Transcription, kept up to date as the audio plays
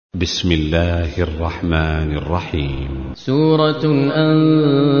بسم الله الرحمن الرحيم سورة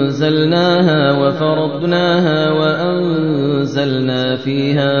أنزلناها وفرضناها وأنزلنا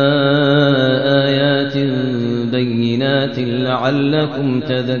فيها آيات بينات لعلكم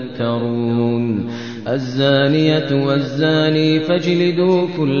تذكرون الزانية والزاني فاجلدوا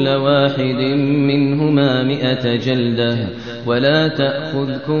كل واحد منهما 100 جلدة ولا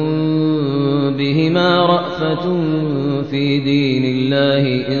تأخذكم بهما رأفة في دين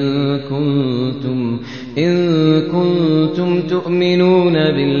الله إن كنتم تؤمنون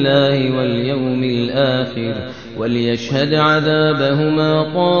بالله واليوم الآخر وليشهد عذابهما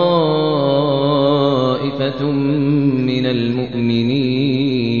طائفة من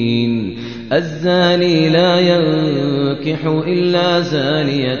المؤمنين الزاني لا ينكح إلا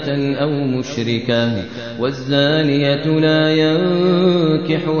زانية أو مشركة والزانية لا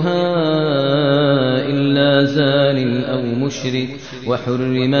ينكحها إلا زان أو مشرك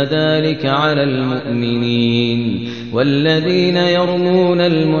وحرم ذلك على المؤمنين والذين يرمون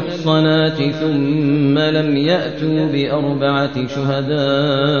المحصنات ثم لم يأتوا ب4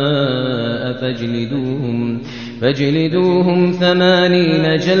 شهداء فاجلدوهم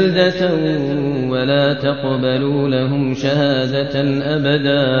 80 جلدة ولا تقبلوا لهم شهادة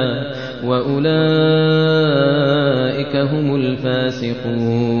أبدا وأولئك هم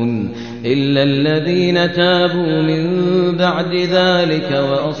الفاسقون إلا الذين تابوا من بعد ذلك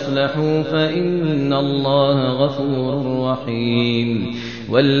وأصلحوا فإن الله غفور رحيم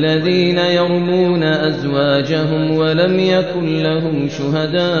والذين يرمون أزواجهم ولم يكن لهم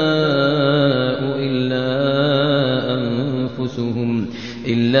شهداء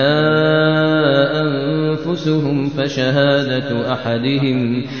إلا أنفسهم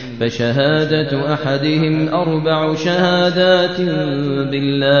فشهادة أحدهم 4 شهادات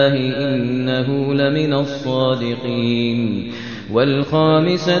بالله إنه لمن الصادقين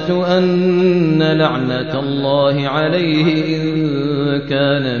والخامسة أن لعنة الله عليه إن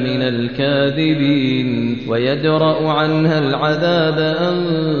كان من الكاذبين ويدرأ عنها العذاب أن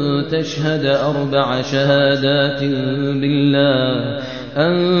تشهد 4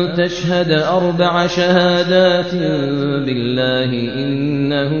 شهادات بالله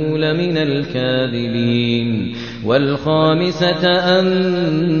إنه لمن الكاذبين والخامسة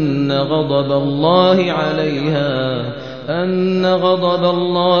أن غضب الله عليها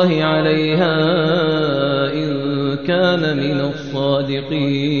إن كان من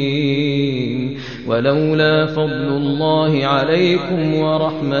الصادقين ولولا فضل الله عليكم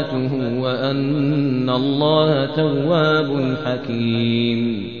ورحمته وأن الله تواب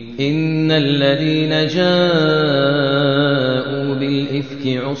حكيم إن الذين جاءوا بالإفك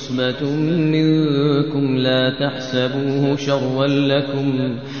عصبة منكم لا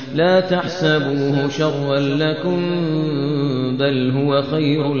تحسبوه شرا لكم بل هو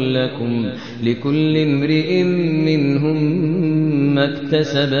خير لكم لكل امرئ منهم ما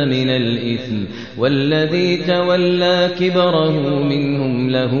اكتسب من الإثم والذي تولى كبره منهم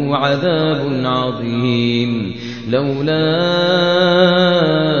له عذاب عظيم لولا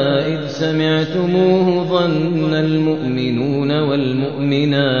إذ سمعتموه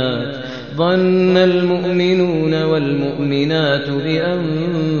ظن المؤمنون والمؤمنات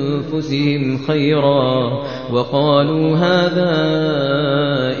بأنفسهم خيرا وقالوا هذا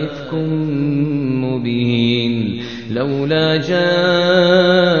إفك مبين لولا جاءوا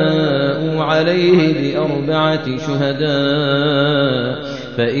عليه ب4 شهداء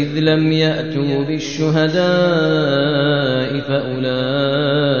فإذ لم يأتوا بالشهداء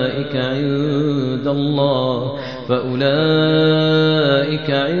فأولئك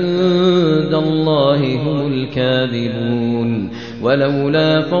عند الله هم الكاذبون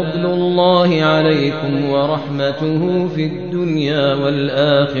ولولا فضل الله عليكم ورحمته في الدنيا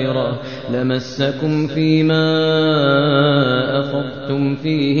والآخرة لمسكم فيما أخذتم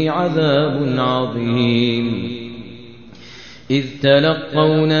فيه عذاب عظيم إذ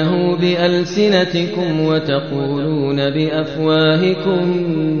تلقونه بألسنتكم وتقولون بأفواهكم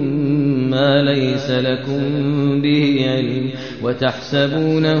ما ليس لكم به علم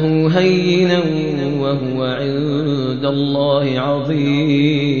وتحسبونه هينا وهو عند الله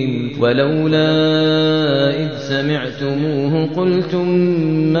عظيم ولولا إذ سمعتموه قلتم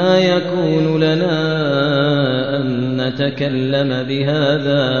ما يكون لنا أن نتكلم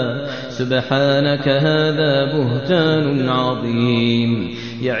بهذا سبحانك هذا بهتان عظيم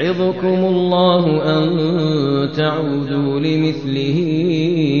يعظكم الله أن تعودوا لمثله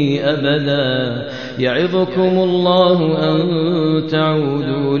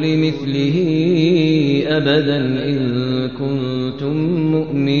أبدا إن كنتم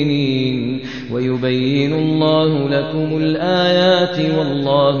مؤمنين ويبين الله لكم الآيات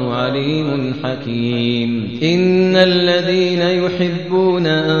والله عليم حكيم. إن الذين يحبون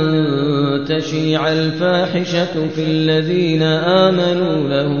أن تشيع الفاحشة في الذين آمنوا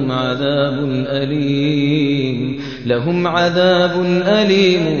لهم عذاب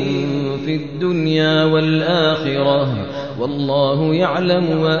أليم في الدنيا والآخرة والله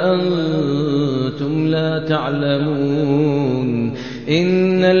يعلم وأنتم لا تعلمون.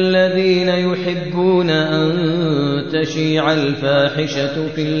 إن الذين يحبون أن تشيع الفاحشة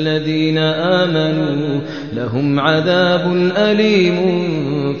في الذين آمنوا لهم عذاب أليم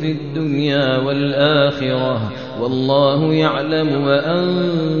في الدنيا والآخرة والله يعلم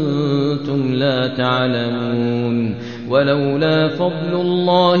وأنتم لا تعلمون. ولولا فضل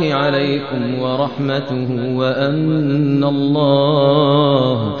الله عليكم ورحمته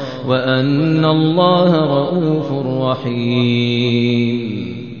وأن الله رؤوف رحيم.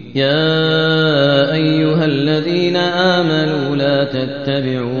 يا أيها الذين آمنوا لا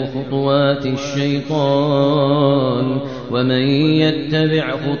تتبعوا خطوات الشيطان ومن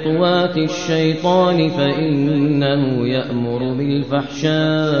يتبع خطوات الشيطان فإنه يأمر بالفحشاء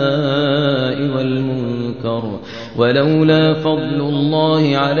والمنكر ولولا فضل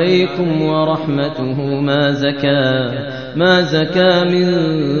الله عليكم ورحمته ما زكى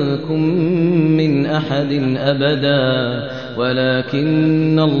منكم من أحد أبدا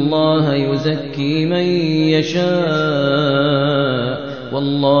ولكن الله يزكي من يشاء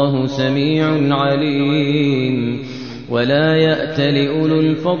والله سميع عليم. ولا يأتل أولو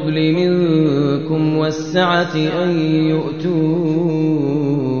الفضل منكم والسعة أن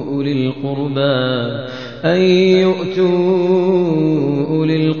يؤتوا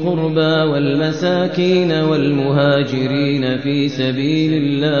أولي القربى والمساكين والمهاجرين في سبيل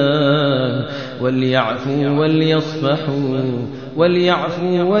الله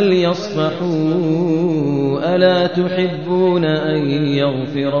وليعفوا وليصفحوا ألا تحبون أن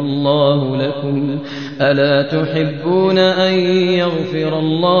يغفر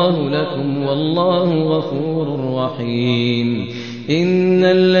الله لكم والله غفور رحيم. إن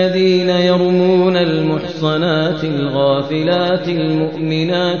الذين يرمون المحصنات الغافلات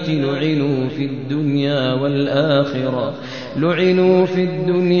المؤمنات لعنوا في الدنيا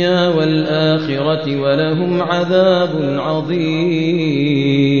والآخرة ولهم عذاب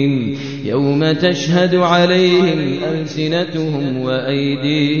عظيم. يوم تشهد عليهم ألسنتهم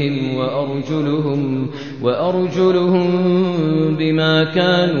وأيديهم وأرجلهم بما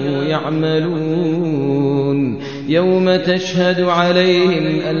كانوا يعملون. يوم تشهد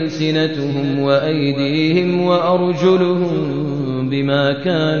عليهم ألسنتهم وأيديهم وأرجلهم بما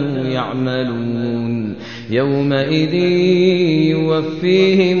كانوا يعملون. يومئذ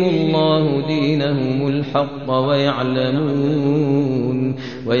يوفيهم الله دينهم الحق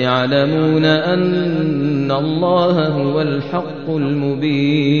ويعلمون أن الله هو الحق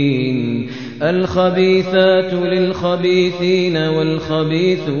المبين. الخبيثات للخبيثين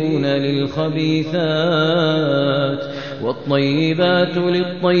والخبيثون للخبيثات والطيبات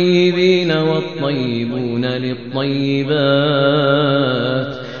للطيبين والطيبون للطيبات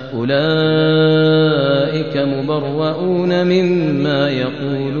أولئك مبرؤون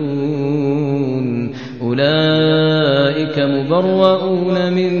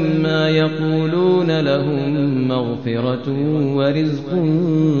مما يقولون لهم مغفرة ورزق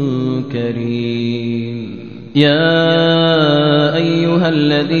كريم. يا أيها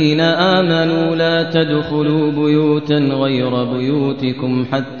الذين آمنوا لا تدخلوا بيوتا غير بيوتكم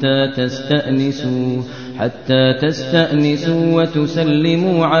حتى تستأنسوا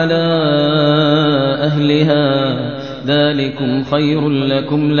وتسلموا على أهلها ذلكم خير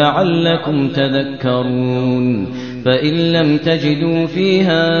لكم لعلكم تذكرون. فإن لم تجدوا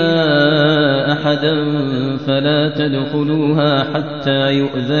فيها أحدا فلا تدخلوها حتى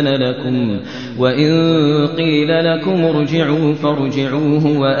يؤذن لكم وإن قيل لكم ارجعوا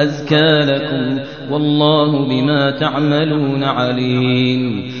فارجعوه وأزكى لكم والله بما تعملون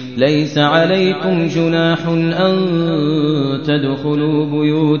عليم. ليس عليكم جناح أن تدخلوا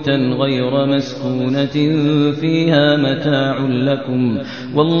بيوتا غير مسكونة فيها متاع لكم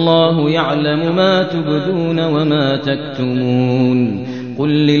والله يعلم ما تبدون وما تكتمون. قل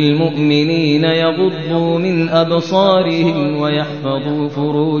للمؤمنين يغضوا من أبصارهم ويحفظوا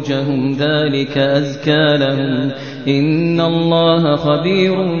فروجهم ذلك أزكى لهم إن الله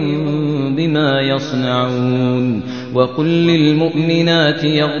خبير بما يصنعون. وقل للمؤمنات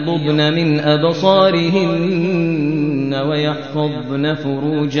يغضضن من أبصارهن ويحفظن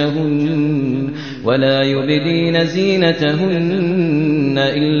فروجهن ولا يبدين زينتهن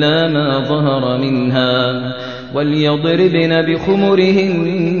إلا ما ظهر منها وليضربن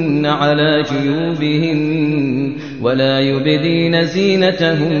بخمرهن على جيوبهن ولا يبدين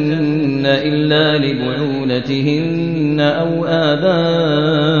زينتهن إلا لبعولتهن أو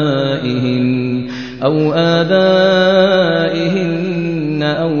آبائهن أو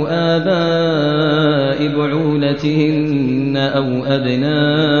آباء بعولتهن أو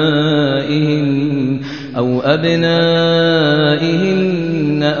أبنائهن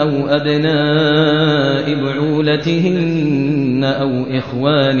أو أبناء بعولتهن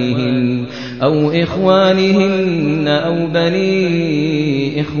أو إخوانهن أو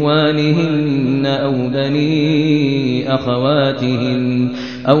بني إخوانهن أو بني أخواتهن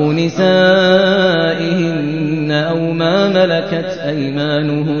أو نسائهن أو ما ملكت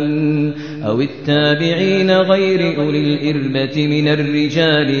أيمانهن أو التابعين غير أولي الإربة من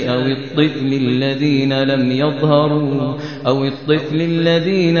الرجال أو الطفل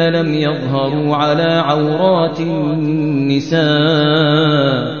الذين لم يظهروا على عورات النساء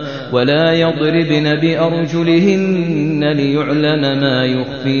ولا يضربن بأرجلهن ليعلم ما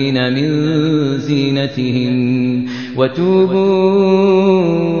يخفين من زينتهن وتوبوا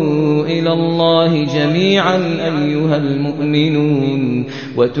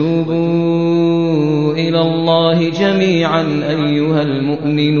إلى الله جميعا أيها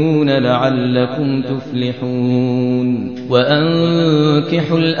المؤمنون لعلكم تفلحون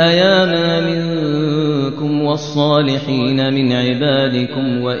وأنكحوا الأيام منكم والصالحين من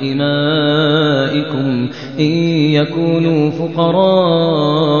عبادكم وإمائكم إن يكونوا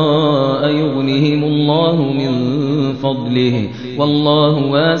فقراء يغنهم الله من فضله والله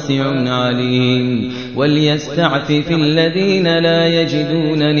واسع عليم وليستعفف الذين لا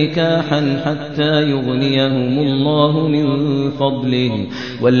يجدون نكاحا حتى يغنيهم الله من فضله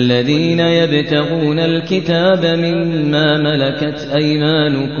والذين يبتغون الكتاب مما ملكت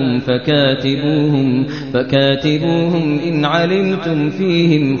أيمانكم فكاتبوهم إن علمتم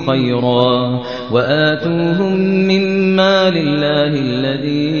فيهم خيرا وآتوهم مما لله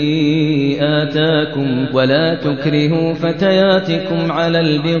الذي آتاكم ولا تكرهوا فتياتكم على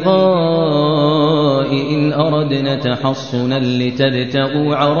البغاء إن أردنا تحصنا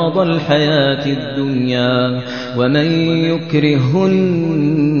لتبتغوا عرض الحياة الدنيا ومن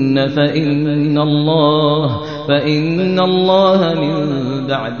يكرهن فإن الله من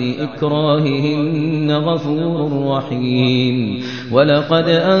بعد إكراههن غفور رحيم ولقد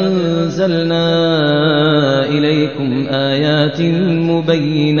أنزلنا إليكم آيات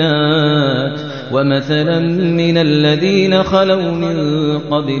مبينات ومثلا من الذين خلوا من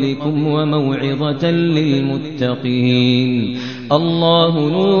قبلكم وموعظة للمتقين الله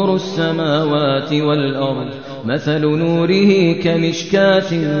نور السماوات والأرض مثل نوره كمشكاة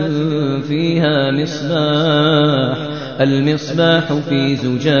فيها المصباح في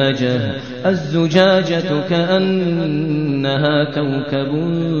زجاجة الزجاجة كأنها كوكب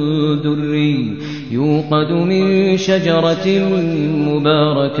دري يوقد من شجرة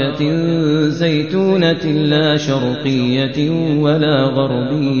مباركة زيتونة لا شرقية ولا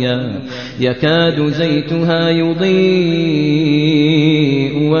غربية يكاد زيتها يضيء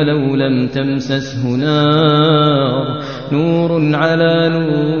ولو لم تمسسه نار نور على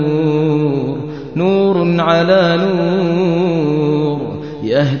نور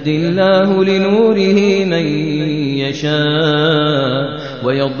يهدي الله لنوره من يشاء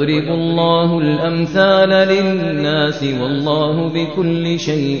ويضرب الله الأمثال للناس والله بكل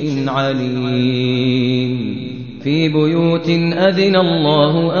شيء عليم في بيوت أذن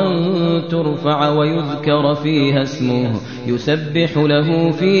الله أن ترفع ويذكر فيها اسمه يسبح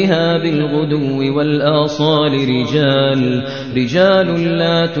له فيها بالغدو والآصال رجال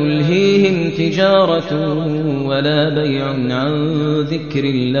لا تلهيهم تجارة ولا بيع عن ذكر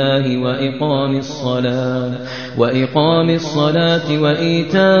الله وإقام الصلاة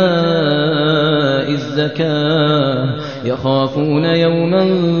وإيتاء الزكاة يخافون يوما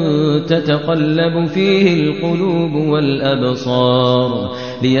تتقلب فيه القلوب والأبصار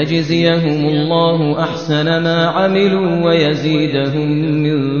ليجزيهم الله أحسن ما عملوا ويزيدهم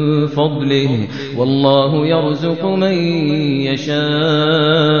من فضله والله يرزق من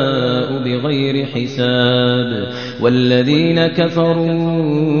يشاء بغير حساب والذين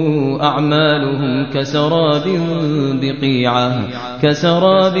كفروا أعمالهم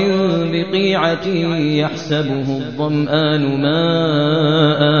كسراب بقيعة يحسبه الظمآن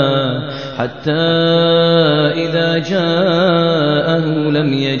ماء حتى إذا جاءه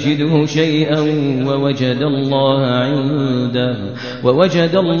لم يجده شيئا ووجد الله عنده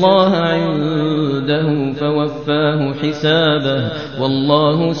ورده فوفاه حسابه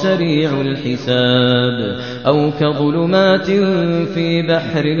والله سريع الحساب أو كظلمات في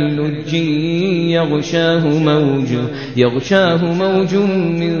بحر اللج يغشاه موج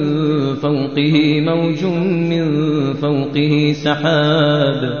من فوقه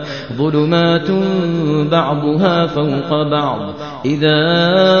سحاب ظلمات بعضها فوق بعض إذا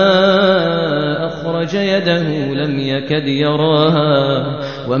أخرج يده لم يكد يراها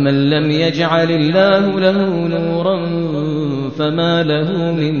ومن لم يجعل الله له نورا فما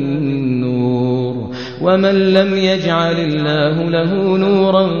له من نور ومن لم يجعل الله له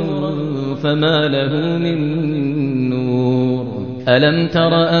نورا فما له من نور ألم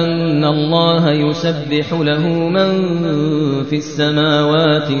تر أن الله يسبح له من في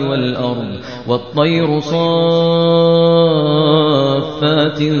السماوات والأرض والطير صافات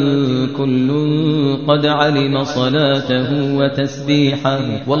كل قد علم صلاته وتسبيحه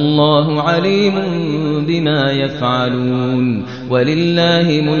والله عليم بما يفعلون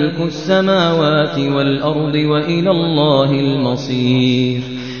ولله ملك السماوات والأرض وإلى الله المصير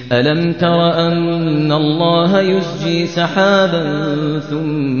ألم تر أن الله يزجي سحابا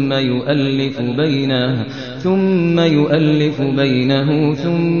ثم يؤلف بينه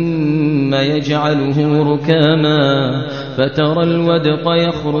ثم يجعله ركاما فترى الودق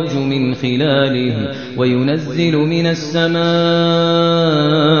يخرج من خلاله وينزل من السماء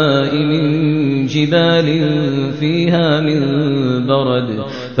من جبال فيها من برد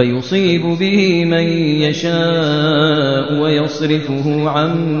فيصيب به من يشاء ويصرفه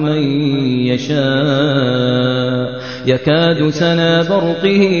عن من يشاء يكاد سنا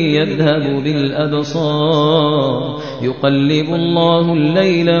برقه يذهب بالأبصار يقلب الله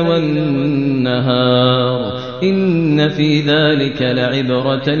الليل والنهار إن في ذلك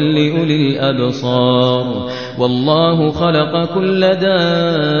لعبرة لأولي الأبصار والله خلق كل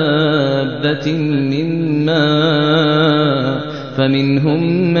دابة من ماء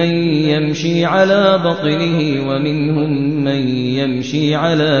فمنهم من يمشي على بطنه ومنهم من يمشي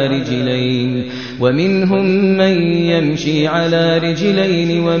على رجلين ومنهم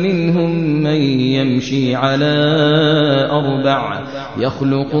من يمشي على أربع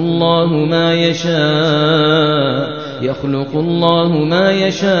يخلق الله ما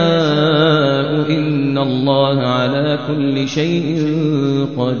يشاء إن الله على كل شيء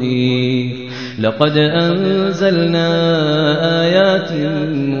قدير لقد أنزلنا آيات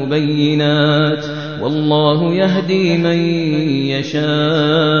مبينات والله يهدي من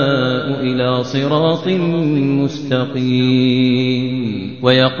يشاء إلى صراط مستقيم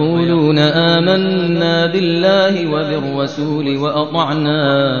ويقولون آمنا بالله وبالرسول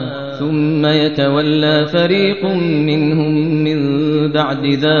وأطعنا ثم يتولى فريق منهم من بعد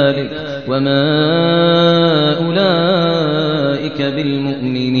ذلك وما أولئك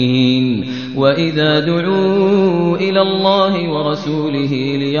بالمؤمنين وإذا دعوا إلى الله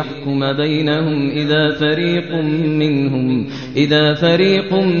ورسوله ليحكم بينهم إذا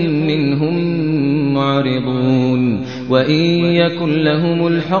فريق منهم معرضون وإن يكن لهم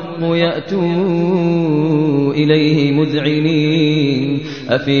الحق يأتوا إليه مذعنين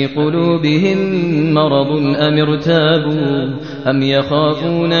أفي قلوبهم مرض أم ارتابوا أم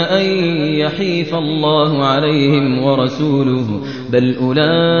يخافون أن يحيف الله عليهم ورسوله بل أولئك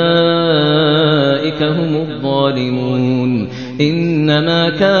هم الظالمون إنما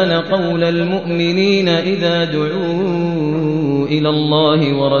كان قول المؤمنين إذا دعوا إلى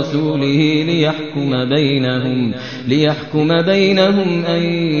الله ورسوله ليحكم بينهم أن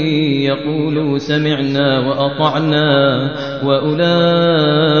يقولوا سمعنا وأطعنا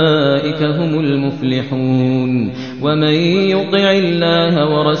وأولئك هم المفلحون ومن يطع الله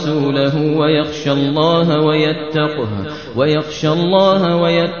ورسوله ويخشى الله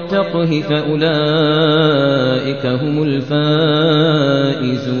ويتقه فأولئك هم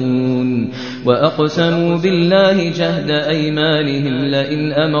الفائزون وأقسموا بالله جهد أيمانهم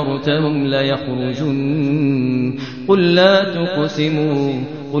لئن أمرتهم ليخرجن قل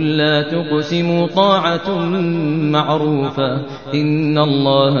لا تقسموا طاعة معروفة إن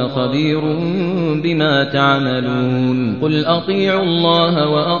الله خبير بما تعملون قل أطيعوا الله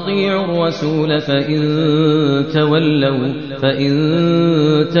وأطيعوا الرسول فإن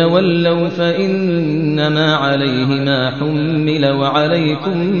تولوا فإنما عليه ما حمل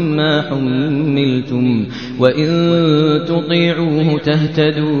وعليكم ما حملتم وإن تطيعوه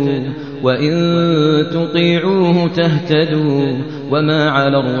تهتدوا وما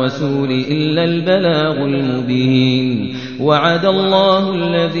على الرسول إلا البلاغ المبين وعد الله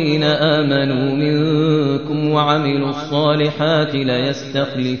الذين آمنوا منكم وعملوا الصالحات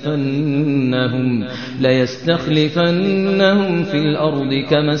ليستخلفنهم في الأرض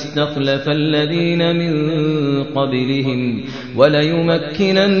كما استخلف الذين من قبلهم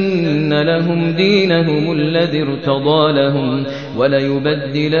وليمكنن لهم دينهم الذي ارتضى لهم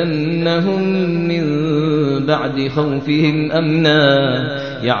وليبدلنهم من بعد خوفهم أمنا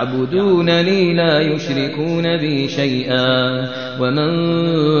يعبدونني لا يشركون بي شيئا ومن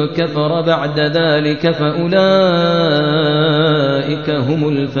كفر بعد ذلك فأولئك هم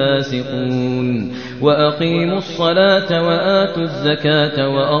الفاسقون وأقيموا الصلاة وآتوا الزكاة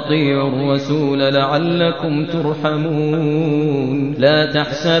وأطيعوا الرسول لعلكم ترحمون لا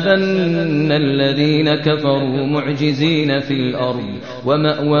تحسبن الذين كفروا معجزين في الأرض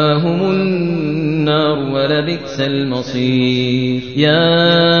ومأواهم النار ولبئس المصير يا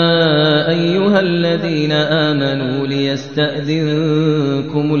أيها الذين آمنوا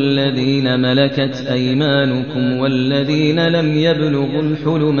ليستأذنكم الذين ملكت أيمانكم والذين لم يبلغوا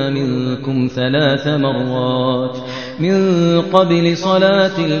الحلم منكم 3 مرات من قبل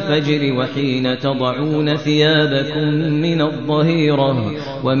صلاة الفجر وحين تضعون ثيابكم من الظهيرة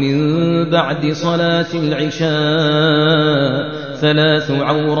ومن بعد صلاة العشاء 3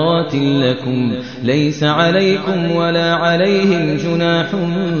 عورات لكم ليس عليكم ولا عليهم جناح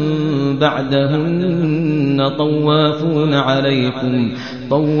بعدهن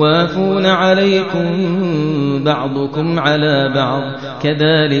طوافون عليكم بعضكم على بعض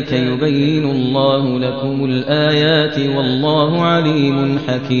كذلك يبين الله لكم الآيات والله عليم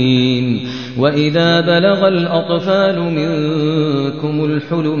حكيم وإذا بلغ الأطفال منكم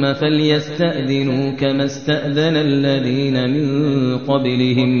الحلم فليستأذنوا كما استأذن الذين من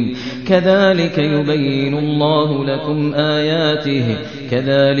قبلهم كذلك يبين الله لكم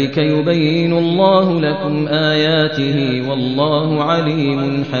آياته والله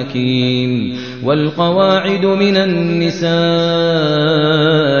عليم حكيم والقواعد من النساء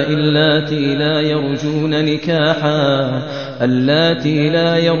اللاتي لا يرجون نكاحا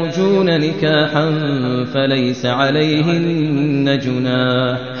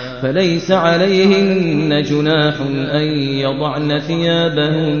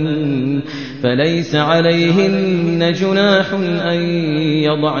فليس عليهن جناح أن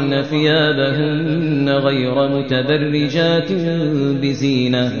يضعن ثيابهن غير متبرجات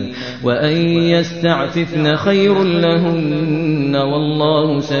بزينة وأن يستعففن خير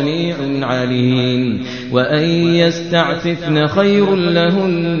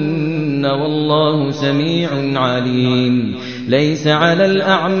لهن والله سميع عليم ليس على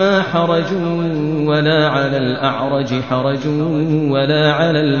الأعمى حرج ولا على الأعرج حرج ولا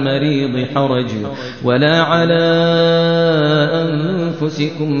على المريض حرج ولا على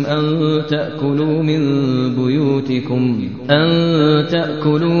أنفسكم أن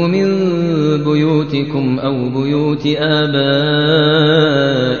تأكلوا من بيوتكم أو بيوت آبائكم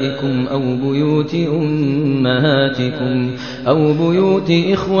أو بيوت أمهاتكم أو بيوت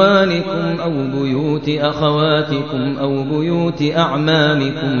إخوانكم أو بيوت أخواتكم أو بيوت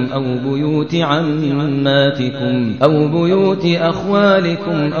أعمامكم أو بيوت عماتكم أو بيوت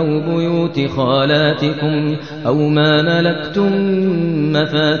أخوالكم أو بيوت خالاتكم أو ما ملكتم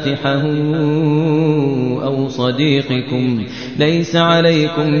مفاتحه أو صديقكم ليس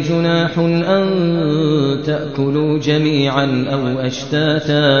عليكم جناح أن تأكلوا جميعا أو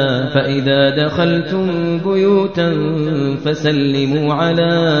أشتاتا فإذا دخلتم بيوتا فسلموا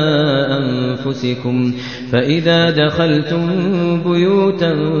على أنفسكم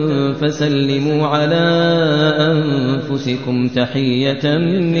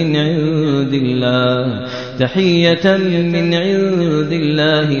تحية من عند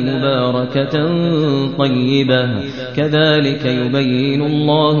الله مباركة طيبة كذلك يبين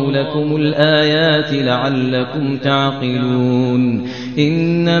الله لكم الآيات لعلكم تعقلون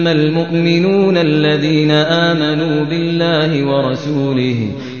إنما المؤمنون الذين آمنوا بالله ورسوله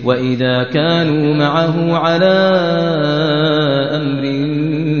وإذا كانوا معه على أمر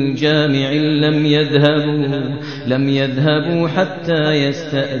جامع لم يذهبوا حتى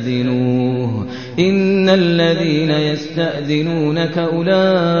يستأذنوه إن الذين يستأذنونك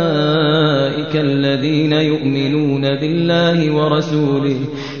أولئك الذين يؤمنون بالله ورسوله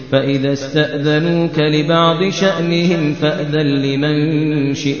فإذا استأذنوك لبعض شأنهم فأذن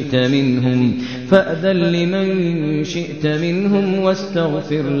لمن شئت منهم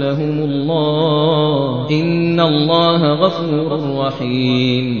واستغفر لهم الله إن الله غفور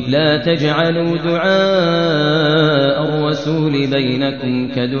رحيم لا تجعلوا دعاء الرسول بينكم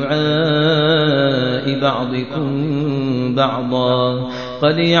كدعاء بعضكم بعضا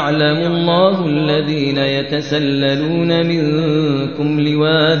قد يعلم الله الذين يتسللون منكم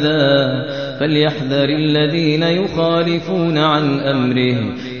لواذا فليحذر الذين يخالفون عن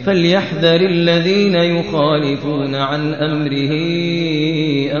أمره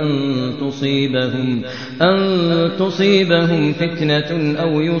أن تصيبهم فتنة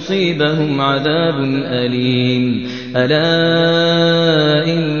أو يصيبهم عذاب أليم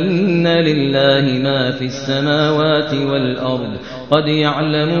ألا إن لله ما في السماوات والأرض قد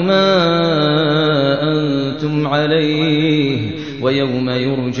يعلم ما أنتم عليه ويوم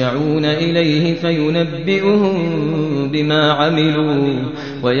يرجعون إليه فينبئهم بما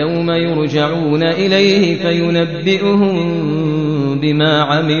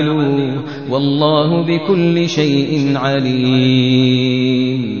عملوا والله بكل شيء عليم.